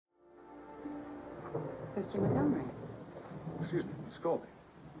Mr. Montgomery. Excuse me, Miss Goldie.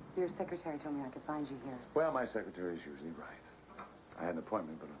 Your secretary told me I could find you here. Well, my secretary is usually right. I had an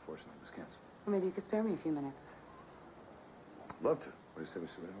appointment, but unfortunately it was canceled. Well, maybe you could spare me a few minutes. Love to. What do you say we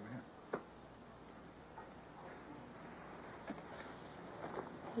sit right over here?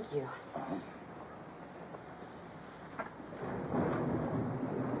 Thank you.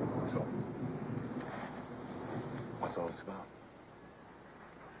 So, what's all this about?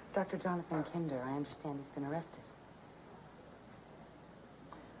 Dr. Jonathan Kinder, I understand he's been arrested.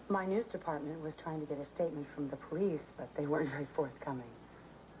 My news department was trying to get a statement from the police, but they weren't very forthcoming.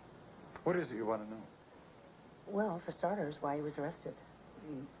 What is it you want to know? Well, for starters, why he was arrested.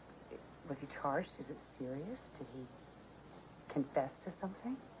 Was he charged? Is it serious? Did he confess to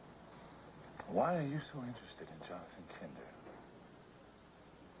something? Why are you so interested in Jonathan Kinder?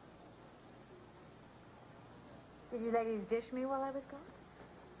 Did you ladies dish me while I was gone?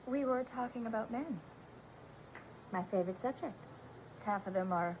 We were talking about men. My favorite subject. Half of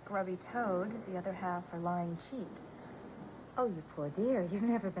them are grubby toads, the other half are lying cheat. Oh, you poor dear. You've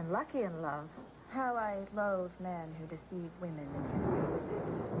never been lucky in love. How I loathe men who deceive women and get away with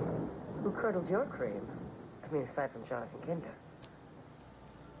it. Who curdled your cream? I mean, aside from Jonathan Kinder.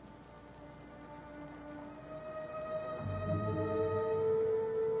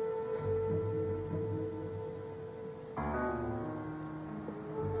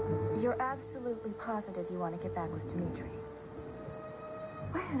 You're absolutely positive you want to get back with Dimitri.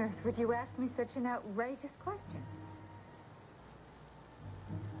 Why on earth would you ask me such an outrageous question?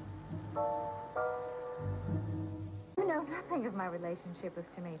 You know nothing of my relationship with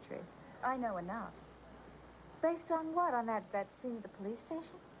Dimitri. I know enough. Based on what? On that scene at the police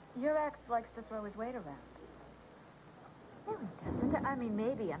station? Your ex likes to throw his weight around. No, he doesn't. I mean,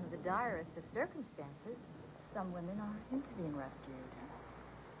 maybe under the direst of circumstances. Some women are into being rescued.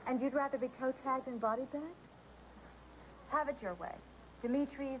 And you'd rather be toe-tagged and body-bagged? Have it your way.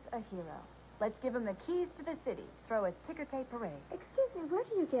 Dimitri's a hero. Let's give him the keys to the city. Throw a ticker-tape parade. Excuse me, where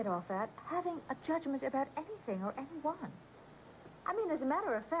do you get off at having a judgment about anything or anyone? I mean, as a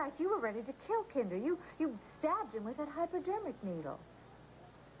matter of fact, you were ready to kill Kinder. You stabbed him with that hypodermic needle.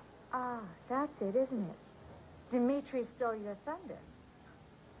 Ah, that's it, isn't it? Dimitri stole your thunder.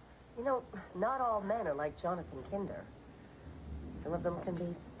 You know, not all men are like Jonathan Kinder. Some of them can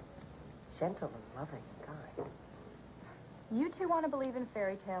be gentle and loving and kind. You two want to believe in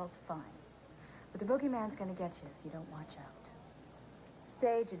fairy tales, fine. But the boogeyman's going to get you if you don't watch out.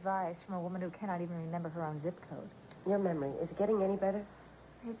 Sage advice from a woman who cannot even remember her own zip code. Your memory, is it getting any better?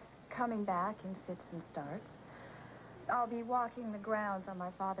 It's coming back in fits and starts. I'll be walking the grounds on my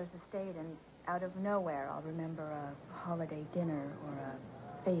father's estate, and out of nowhere, I'll remember a holiday dinner or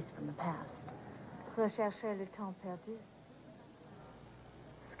a face from the past. Rechercher le temps perdu.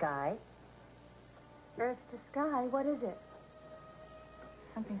 Skye? Earth to sky, what is it?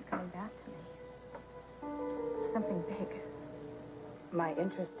 Something's coming back to me. Something big. My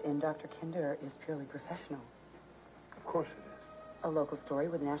interest in Dr. Kinder is purely professional. Of course it is. A local story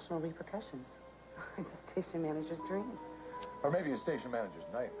with national repercussions. It's a station manager's dream. Or maybe a station manager's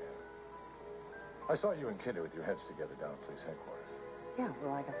nightmare. I saw you and Kinder with your heads together down at police headquarters. Yeah,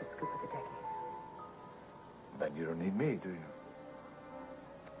 well, I got the scoop of the decade. Then you don't need me, do you?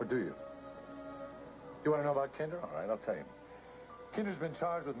 Or do you? You want to know about Kinder? All right, I'll tell you. Kinder's been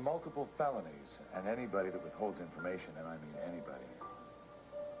charged with multiple felonies, and anybody that withholds information, and I mean anybody,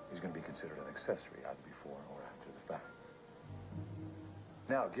 is going to be considered an accessory either before or after the fact.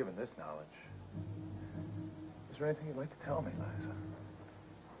 Now, given this knowledge, is there anything you'd like to tell me, Liza?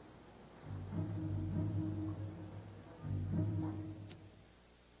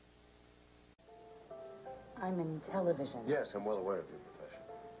 I'm in television. Yes, I'm well aware of your profession.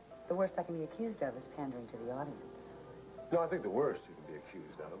 The worst I can be accused of is pandering to the audience. No, I think the worst you can be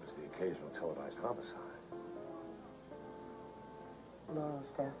accused of is the occasional televised homicide.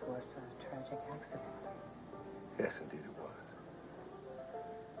 Laurel's death was a tragic accident. Yes, indeed it was.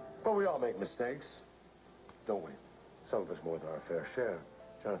 But we all make mistakes, don't we? Some of us more than our fair share.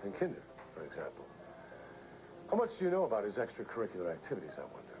 Jonathan Kinder, for example. How much do you know about his extracurricular activities, I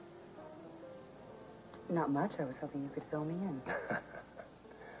wonder? Not much. I was hoping you could fill me in.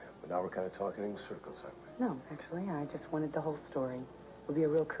 But now we're kind of talking in circles, aren't we? No, actually, I just wanted the whole story. It would be a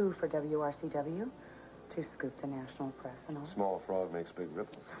real coup for WRCW to scoop the national press and all. Small frog makes big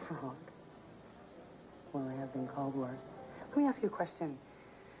ripples. Frog. Well, I have been called worse. Let me ask you a question.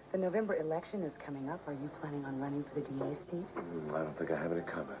 The November election is coming up. Are you planning on running for the DA seat? I don't think I have any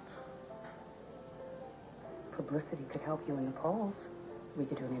comments. Publicity could help you in the polls. We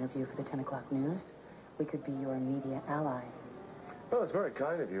could do an interview for the 10 o'clock news. We could be your immediate ally. Well, it's very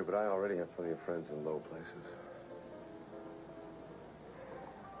kind of you, but I already have plenty of friends in low places.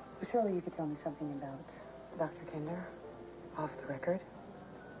 Surely you could tell me something about Dr. Kinder, off the record.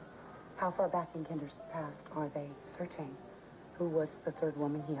 How far back in Kinder's past are they searching? Who was the third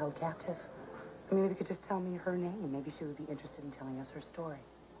woman he held captive? I mean, if you could just tell me her name, maybe she would be interested in telling us her story.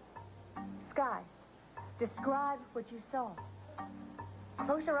 Skye, describe what you saw.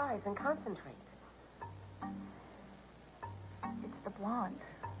 Close your eyes and concentrate. It's the blonde.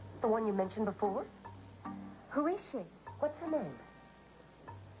 The one you mentioned before? Who is she? What's her name?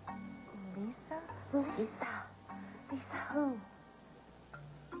 Lisa? Lisa. Lisa who?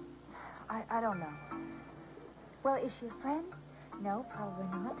 I don't know. Well, is she a friend? No, probably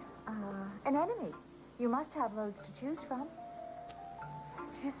not. An enemy. You must have loads to choose from.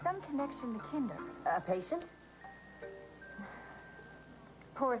 She has some connection to Kinder. A patient?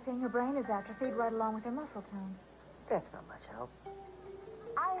 Poor thing, her brain is atrophied right along with her muscle tone. That's not much help.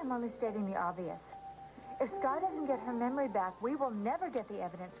 I am only stating the obvious. If Skye doesn't get her memory back, we will never get the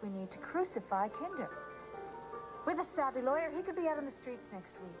evidence we need to crucify Kinder. With a savvy lawyer, he could be out on the streets next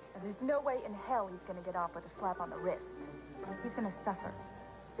week. And there's no way in hell he's going to get off with a slap on the wrist. He's going to suffer.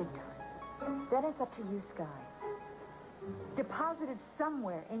 Big time. Then it's up to you, Skye. Deposited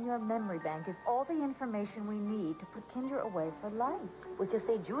somewhere in your memory bank is all the information we need to put Kinder away for life. We just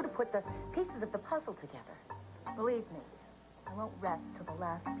need you to put the pieces of the puzzle together. Believe me, I won't rest till the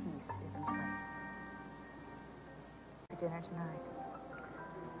last piece is in place. For dinner tonight.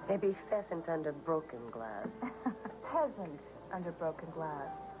 Maybe pheasant under broken glass. Peasant under broken glass,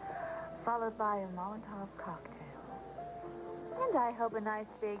 followed by a Molotov cocktail. And I hope a nice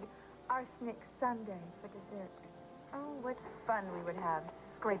big arsenic sundae for dessert. Oh, what fun we would have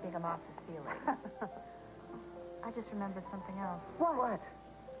scraping them off the ceiling. I just remembered something else. What?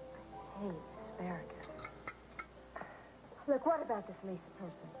 I hate asparagus. Look, what about this Lisa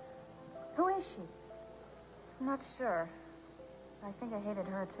person? Who is she? I'm not sure. I think I hated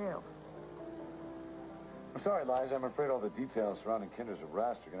her, too. I'm sorry, Liza. I'm afraid all the details surrounding Kinder's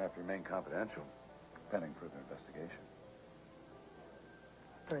arrest are going to have to remain confidential, pending further investigation.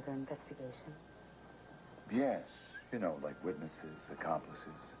 Further investigation? Yes. You know, like witnesses,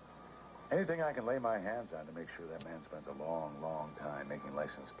 accomplices. Anything I can lay my hands on to make sure that man spends a long, long time making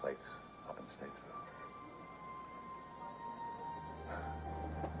license plates up in Statesville.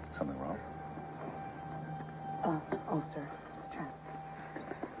 Something wrong? Ulcer. Stress.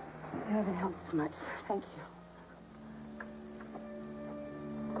 You haven't helped so much. Thank you.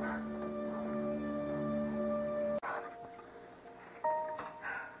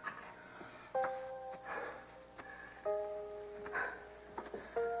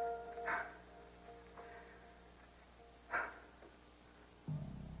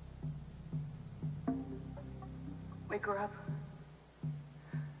 Wake her up.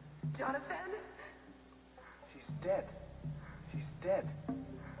 Jonathan? She's dead. She's dead.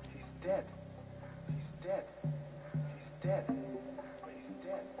 She's dead. She's dead. She's dead. She's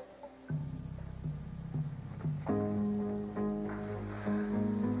dead.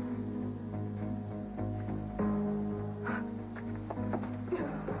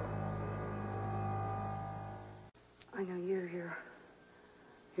 I know you.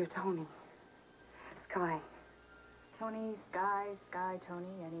 You're Tony. Skye. Tony, Skye, Tony,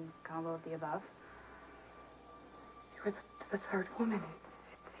 any combo of the above. You're the third woman.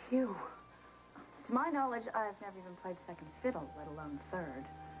 It's you. To my knowledge, I've never even played second fiddle, let alone third.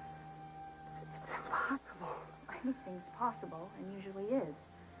 It's impossible. Anything's possible, and usually is.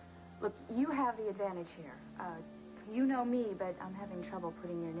 Look, you have the advantage here. You know me, but I'm having trouble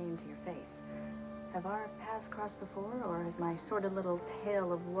putting your name to your face. Have our paths crossed before, or has my sordid little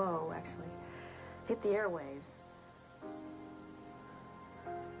tale of woe actually hit the airwaves?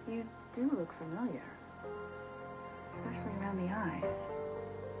 You do look familiar, especially around the eyes.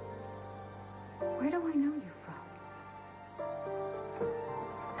 Where do I know you from?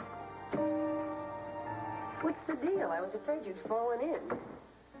 What's the deal? I was afraid you'd fallen in.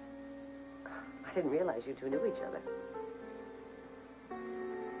 I didn't realize you two knew each other.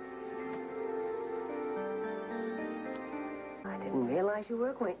 I didn't realize you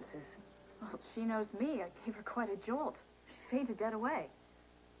were acquaintances. Well, she knows me. I gave her quite a jolt. She fainted dead away.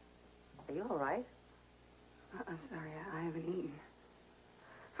 Are you all right? I'm sorry, I haven't eaten.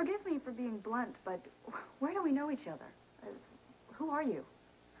 Forgive me for being blunt, but where do we know each other? Who are you?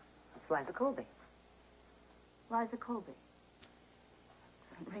 It's Liza Colby. Liza Colby.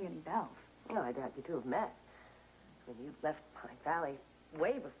 Doesn't ring any bells. No, I doubt you two have met. I mean, you left Pine Valley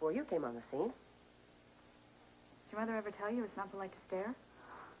way before you came on the scene. Did your mother ever tell you it's not polite to stare?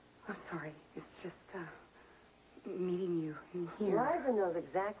 I'm sorry. It's just, meeting you in here. Liza knows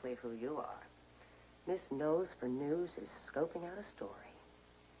exactly who you are. Miss Nose for News is scoping out a story.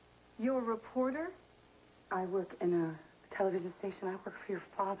 You're a reporter? I work in a television station. I work for your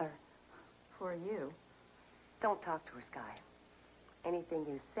father. For you. Don't talk to her, Skye. Anything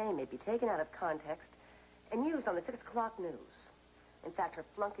you say may be taken out of context and used on the 6 o'clock news. In fact, her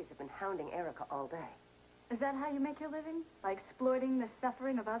flunkies have been hounding Erica all day. Is that how you make your living? By exploiting the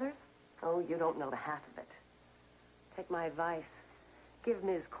suffering of others? Oh, you don't know the half of it. Take my advice. Give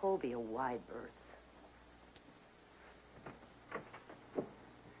Ms. Colby a wide berth.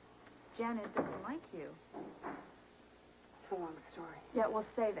 Janet doesn't like you. It's a long story. Yeah, we'll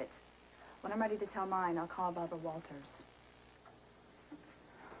save it. When I'm ready to tell mine, I'll call Barbara Walters.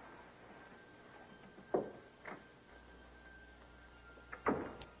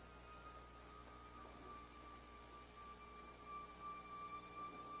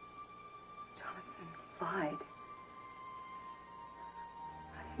 Jonathan lied.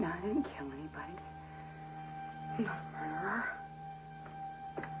 No, I didn't kill anybody. I'm not a murderer.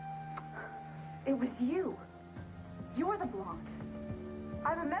 It was you. You're the blonde.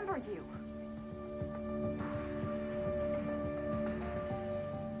 I remember you.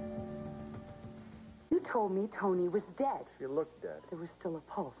 You told me Tony was dead. She looked dead. There was still a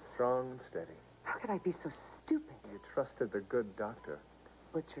pulse. Strong and steady. How could I be so stupid? You trusted the good doctor.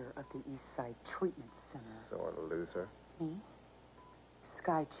 Butcher of the East Side Treatment Center. Sort of loser. Me?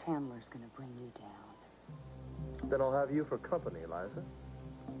 Skye Chandler's gonna bring you down. Then I'll have you for company, Eliza.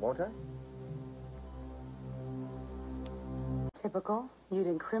 Won't I? Typical. You'd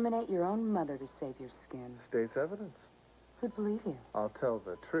incriminate your own mother to save your skin. State's evidence. Who'd believe you? I'll tell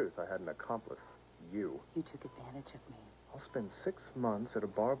the truth. I had an accomplice. You. You took advantage of me. I'll spend 6 months at a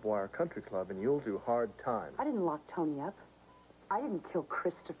barbed wire country club, and you'll do hard time. I didn't lock Tony up. I didn't kill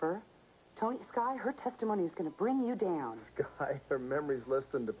Christopher. Tony, Skye, her testimony is going to bring you down. Skye, her memory's less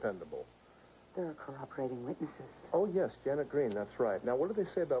than dependable. There are corroborating witnesses. Oh, yes, Janet Green, that's right. Now, what do they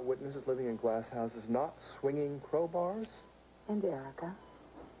say about witnesses living in glass houses not swinging crowbars? And Erica.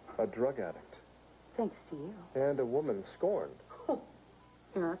 A drug addict. Thanks to you. And a woman scorned.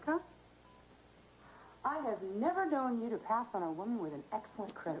 Erica? I have never known you to pass on a woman with an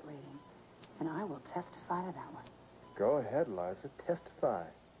excellent credit rating. And I will testify to that one. Go ahead, Liza. Testify.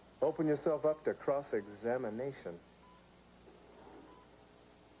 Open yourself up to cross-examination.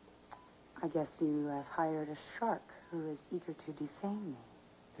 I guess you have hired a shark who is eager to defame me.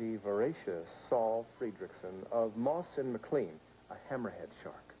 The voracious Saul Friedrichsen of Moss and McLean, a hammerhead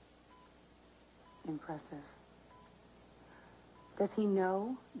shark. Impressive. Does he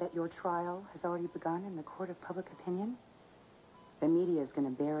know that your trial has already begun in the court of public opinion? The media is going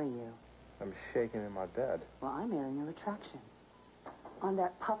to bury you. I'm shaking in my bed. Well, I'm airing a retraction. On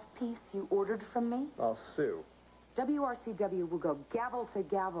that puff piece you ordered from me, I'll sue. WRCW will go gavel to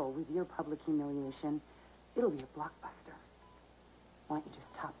gavel with your public humiliation. It'll be a blockbuster. Why don't you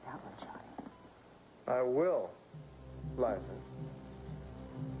just top that one, Johnny? I will, Liza.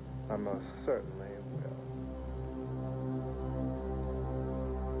 I most certainly will.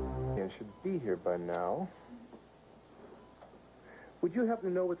 And should be here by now. Would you happen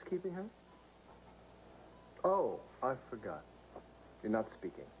to know what's keeping her? Oh, I forgot. You're not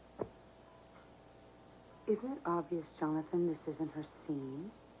speaking. Isn't it obvious, Jonathan, this isn't her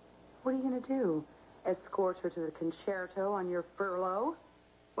scene? What are you going to do? Escort her to the concerto on your furlough?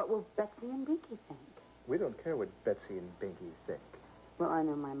 What will Betsy and Binky think? We don't care what Betsy and Binky think. Well, I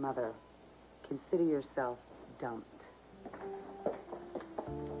know my mother. Consider yourself dumped.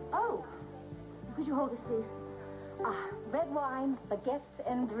 Oh, could you hold this, please? Ah, red wine, baguettes,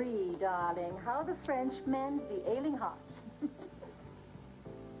 and brie, darling. How the French mend the ailing heart.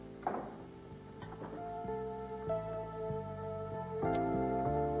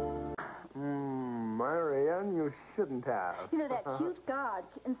 Marianne, you shouldn't have. You know, that cute guard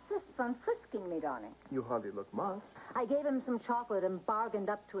insists on frisking me, darling. You hardly look much. I gave him some chocolate and bargained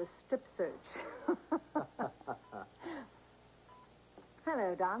up to a strip search.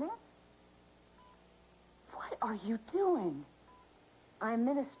 Hello, darling. What are you doing? I'm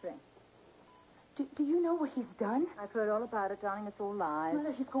ministering. Do you know what he's done? I've heard all about it, darling. It's all lies.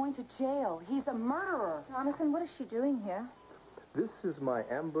 Mother, he's going to jail. He's a murderer. Jonathan, what is she doing here? This is my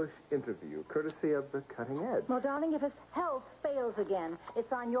ambush interview, courtesy of the Cutting Edge. Well, darling, if his health fails again,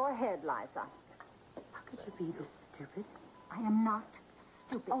 it's on your head, Liza. How could you be this stupid? I am not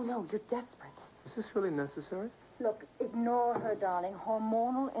stupid. Oh, no, you're desperate. Is this really necessary? Look, ignore her, darling.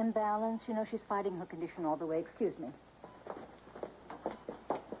 Hormonal imbalance. You know, she's fighting her condition all the way. Excuse me.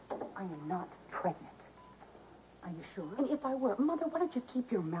 I am not pregnant. Are you sure? And if I were, Mother, why don't you keep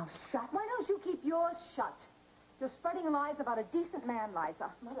your mouth shut? Why don't you keep yours shut? You're spreading lies about a decent man, Liza.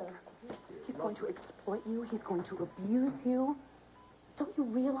 Mother, he's going to exploit you. He's going to abuse you. Don't you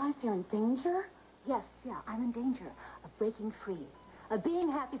realize you're in danger? Yes, yeah, I'm in danger of breaking free, of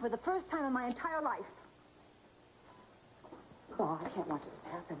being happy for the first time in my entire life. Oh, I can't watch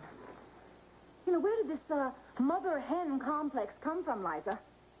this happen. You know, where did this mother-hen complex come from, Liza?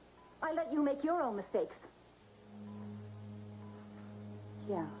 I let you make your own mistakes.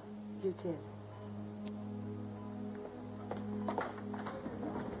 Yeah, you did.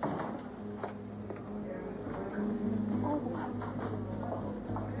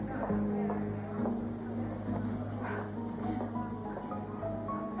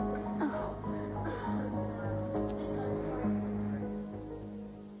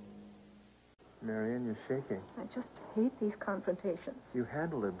 Marion, you're shaking. I just hate these confrontations. You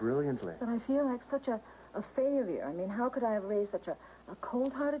handled it brilliantly. But I feel like such a failure. I mean, how could I have raised such a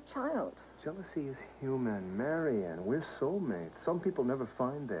cold-hearted child? Jealousy is human. Marion, we're soulmates. Some people never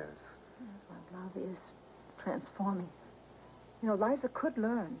find theirs. But love is transforming. You know, Liza could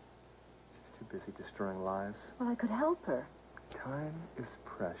learn. She's too busy destroying lives. Well, I could help her. Time is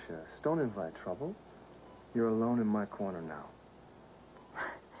precious. Don't invite trouble. You're alone in my corner now.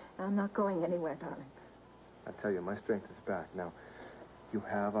 I'm not going anywhere, darling. I tell you, my strength is back. Now, you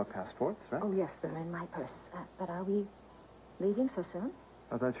have our passports, right? Oh, yes, they're in my purse. But are we leaving so soon?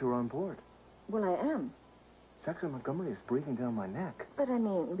 I thought you were on board. Well, I am. Jackson Montgomery is breathing down my neck. But, I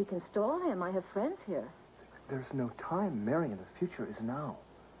mean, we can stall him. I have friends here. There's no time, Marion. The future is now.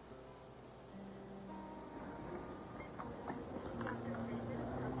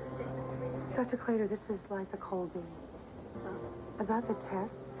 Dr. Claytor, this is Liza Colby. About the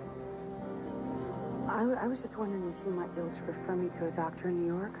tests, I was just wondering if you might be able to refer me to a doctor in New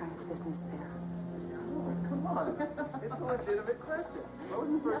York. I have business there. Oh, come on. It's a legitimate question. What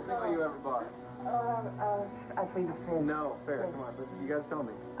was the first thing you ever bought? I think a fair. No, fair. Come on, you guys tell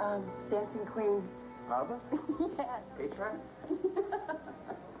me. Dancing Queen. ABBA? Yes. A-Track?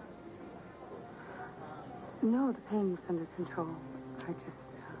 No, the pain is under control. I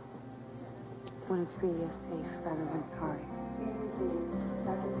just wanted to be safe rather than sorry.